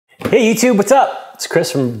Hey YouTube, what's up? It's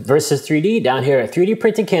Chris from Versus 3D down here at 3D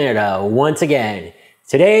Printing Canada once again.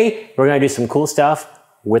 Today, we're gonna do some cool stuff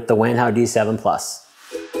with the Wanhao D7 Plus.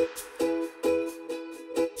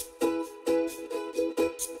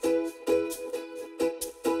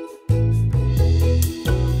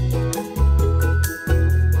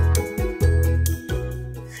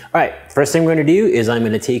 All right, first thing we're gonna do is I'm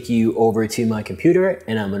gonna take you over to my computer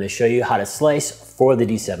and I'm gonna show you how to slice for the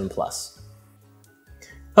D7 Plus.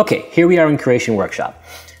 Okay, here we are in Creation Workshop.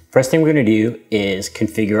 First thing we're gonna do is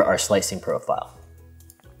configure our slicing profile.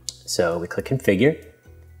 So we click Configure,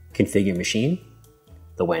 Configure Machine,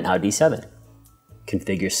 the Wanhao D7,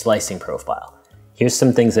 Configure Slicing Profile. Here's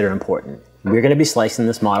some things that are important. We're gonna be slicing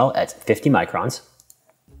this model at 50 microns.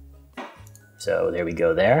 So there we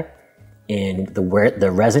go there. And the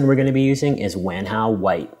resin we're gonna be using is Wanhao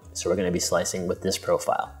White. So we're gonna be slicing with this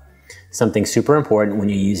profile. Something super important when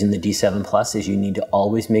you're using the D7 Plus is you need to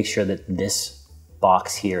always make sure that this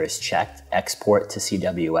box here is checked, export to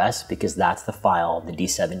CWS, because that's the file the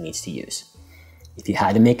D7 needs to use. If you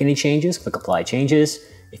had to make any changes, click Apply Changes.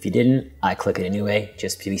 If you didn't, I click it anyway,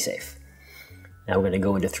 just to be safe. Now we're gonna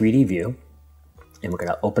go into 3D view and we're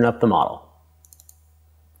gonna open up the model.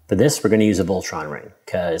 For this, we're gonna use a Voltron ring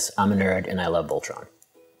because I'm a nerd and I love Voltron.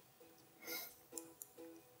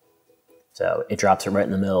 So it drops it right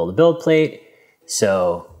in the middle of the build plate.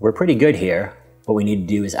 So we're pretty good here. What we need to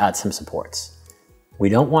do is add some supports. We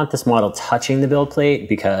don't want this model touching the build plate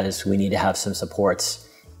because we need to have some supports.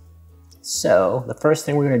 So the first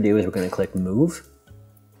thing we're gonna do is we're gonna click Move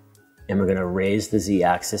and we're gonna raise the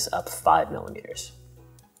Z-axis up 5 millimeters.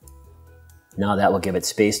 Now that will give it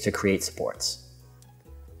space to create supports.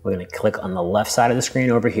 We're gonna click on the left side of the screen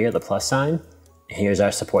over here, the plus sign, and here's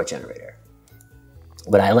our support generator.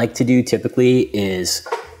 What I like to do typically is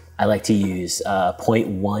I like to use a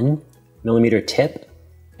 0.1 millimeter tip,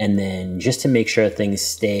 and then just to make sure things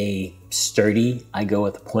stay sturdy, I go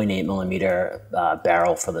with a 0.8 millimeter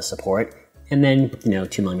barrel for the support, and then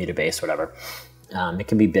 2 millimeter base, whatever. It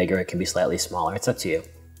can be bigger, it can be slightly smaller, it's up to you.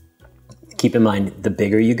 Keep in mind, the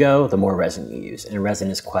bigger you go, the more resin you use, and resin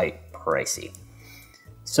is quite pricey.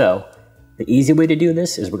 So the easy way to do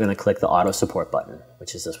this is we're gonna click the auto support button,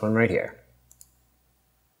 which is this one right here.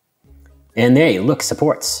 And there you look,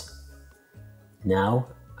 supports. Now,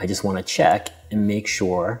 I just want to check and make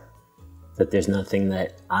sure that there's nothing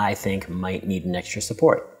that I think might need an extra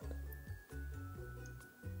support.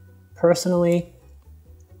 Personally,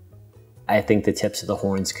 I think the tips of the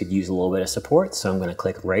horns could use a little bit of support, so I'm going to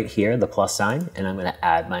click right here, the plus sign, and I'm going to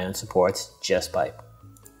add my own supports just by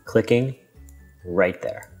clicking right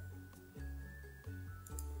there.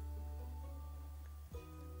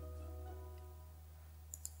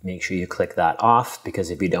 Make sure you click that off, because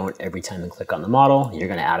if you don't, every time you click on the model, you're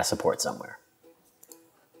gonna add a support somewhere.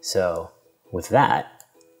 So with that,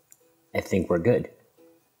 I think we're good.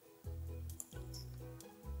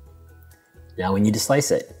 Now we need to slice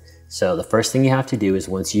it. So the first thing you have to do is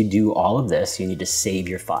once you do all of this, you need to save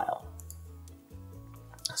your file.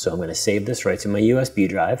 So I'm gonna save this right to my USB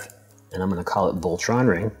drive, and I'm gonna call it Voltron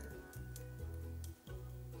Ring.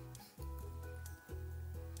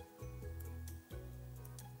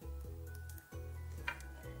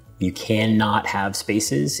 You cannot have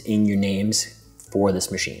spaces in your names for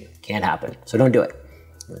this machine. Can't happen, so don't do it.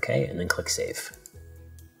 Okay, and then click Save.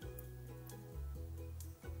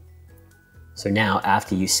 So now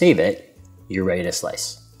after you save it, you're ready to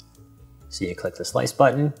slice. So you click the Slice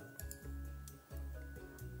button.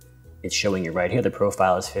 It's showing you right here, the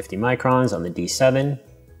profile is 50 microns on the D7.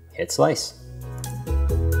 Hit Slice.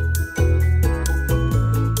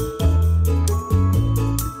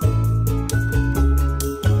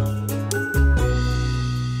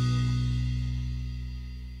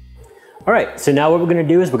 All right, so now what we're gonna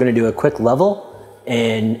do is we're gonna do a quick level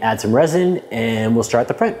and add some resin and we'll start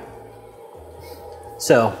the print.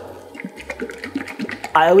 So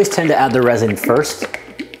I always tend to add the resin first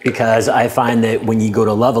because I find that when you go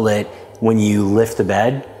to level it, when you lift the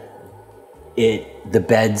bed, the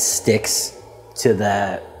bed sticks to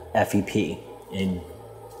the FEP and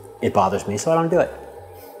it bothers me, so I don't do it.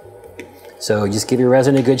 So just give your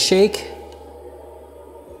resin a good shake.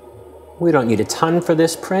 We don't need a ton for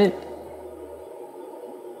this print.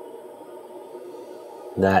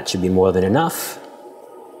 That should be more than enough.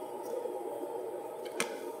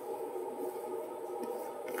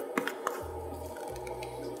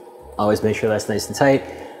 Always make sure that's nice and tight.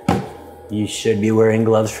 You should be wearing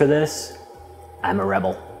gloves for this. I'm a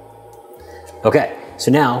rebel. Okay,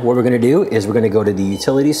 so now what we're gonna do is we're gonna go to the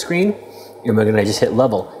utility screen and we're gonna just hit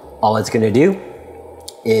level. All it's gonna do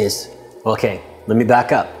is, okay, let me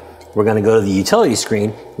back up. we're gonna go to the utility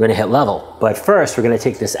screen, we're gonna hit level. But first, we're gonna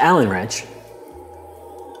take this Allen wrench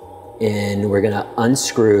and we're gonna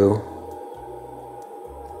unscrew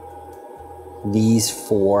these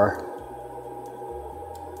 4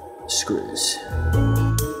 screws.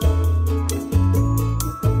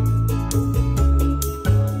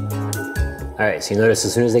 All right, so you notice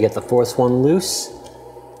as soon as they get the 4th one loose,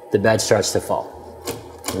 the bed starts to fall.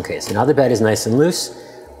 Okay, so now the bed is nice and loose.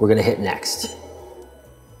 We're gonna hit next.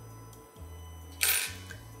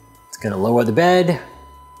 It's gonna lower the bed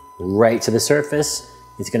right to the surface.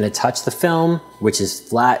 It's gonna touch the film, which is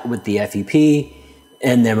flat with the FEP,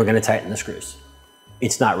 and then we're gonna tighten the screws.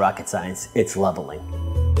 It's not rocket science, it's leveling.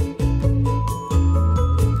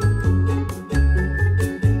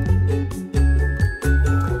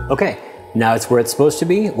 Okay, now it's where it's supposed to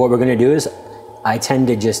be. What we're gonna do is, I tend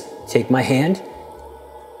to just take my hand,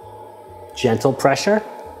 gentle pressure,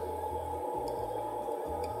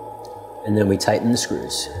 and then we tighten the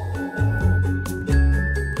screws.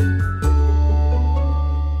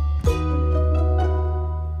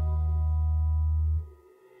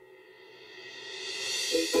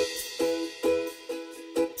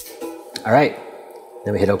 All right,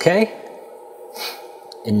 then we hit OK.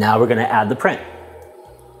 And now we're gonna add the print.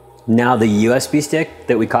 Now the USB stick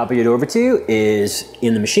that we copied it over to is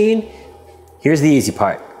in the machine. Here's the easy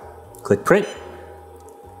part. Click print.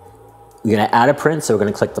 We're gonna add a print, so we're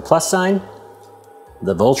gonna click the plus sign,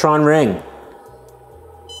 the Voltron ring.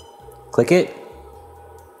 Click it,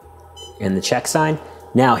 and the check sign.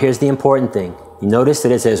 Now here's the important thing. You notice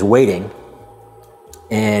that it says waiting,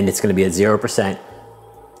 and it's gonna be at 0%.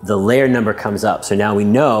 The layer number comes up, so now we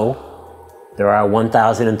know there are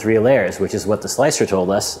 1,003 layers, which is what the slicer told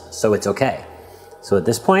us, so it's okay. So at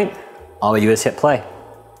this point, all we do is hit play.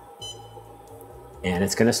 And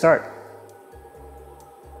it's gonna start.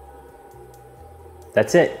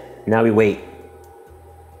 That's it. Now we wait.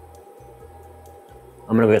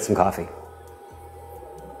 I'm gonna go get some coffee.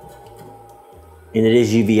 And it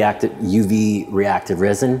is UV reactive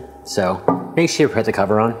resin, so make sure you put the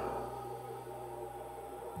cover on.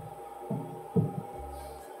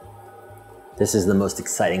 This is the most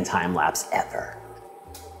exciting time lapse ever.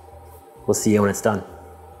 We'll see you when it's done.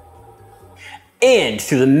 And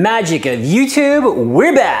through the magic of YouTube,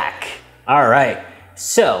 we're back. All right,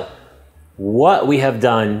 so what we have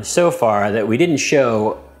done so far that we didn't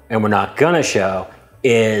show and we're not gonna show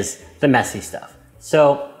is the messy stuff.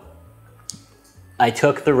 So I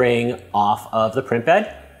took the ring off of the print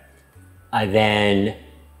bed. I then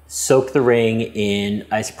soaked the ring in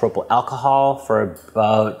isopropyl alcohol for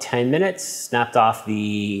about 10 minutes, snapped off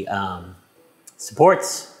the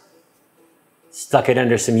supports, stuck it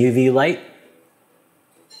under some UV light,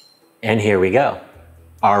 and here we go,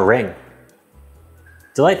 our ring.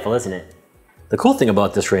 Delightful, isn't it? The cool thing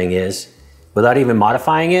about this ring is, without even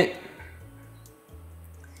modifying it,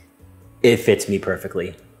 it fits me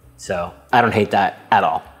perfectly. So I don't hate that at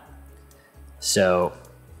all. So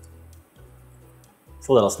it's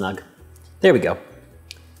a little snug. There we go.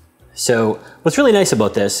 So what's really nice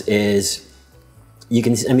about this is you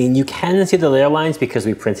can see the layer lines because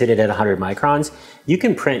we printed it at 100 microns. You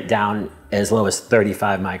can print down as low as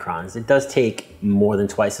 35 microns. It does take more than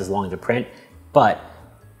twice as long to print, but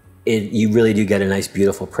you really do get a nice,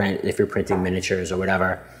 beautiful print if you're printing miniatures or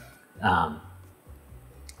whatever.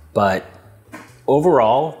 But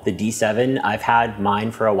overall, the D7, I've had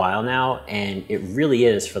mine for a while now, and it really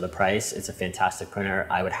is, for the price, it's a fantastic printer.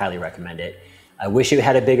 I would highly recommend it. I wish it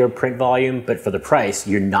had a bigger print volume, but for the price,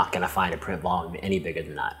 you're not gonna find a print volume any bigger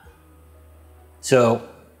than that. So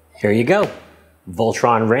here you go,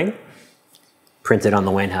 Voltron ring, printed on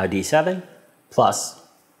the Wanhao D7 Plus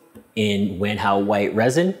in Wanhao white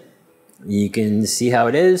resin. You can see how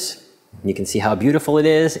it is. You can see how beautiful it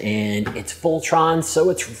is, and it's Voltron, so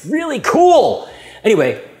it's really cool.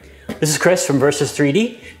 Anyway, this is Chris from Versus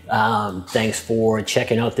 3D. Thanks for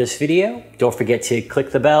checking out this video. Don't forget to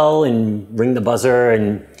click the bell and ring the buzzer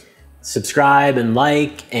and subscribe and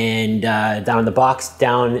like, and down in the box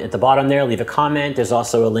down at the bottom there, leave a comment. There's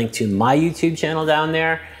also a link to my YouTube channel down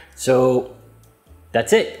there. So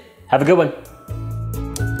that's it. Have a good one.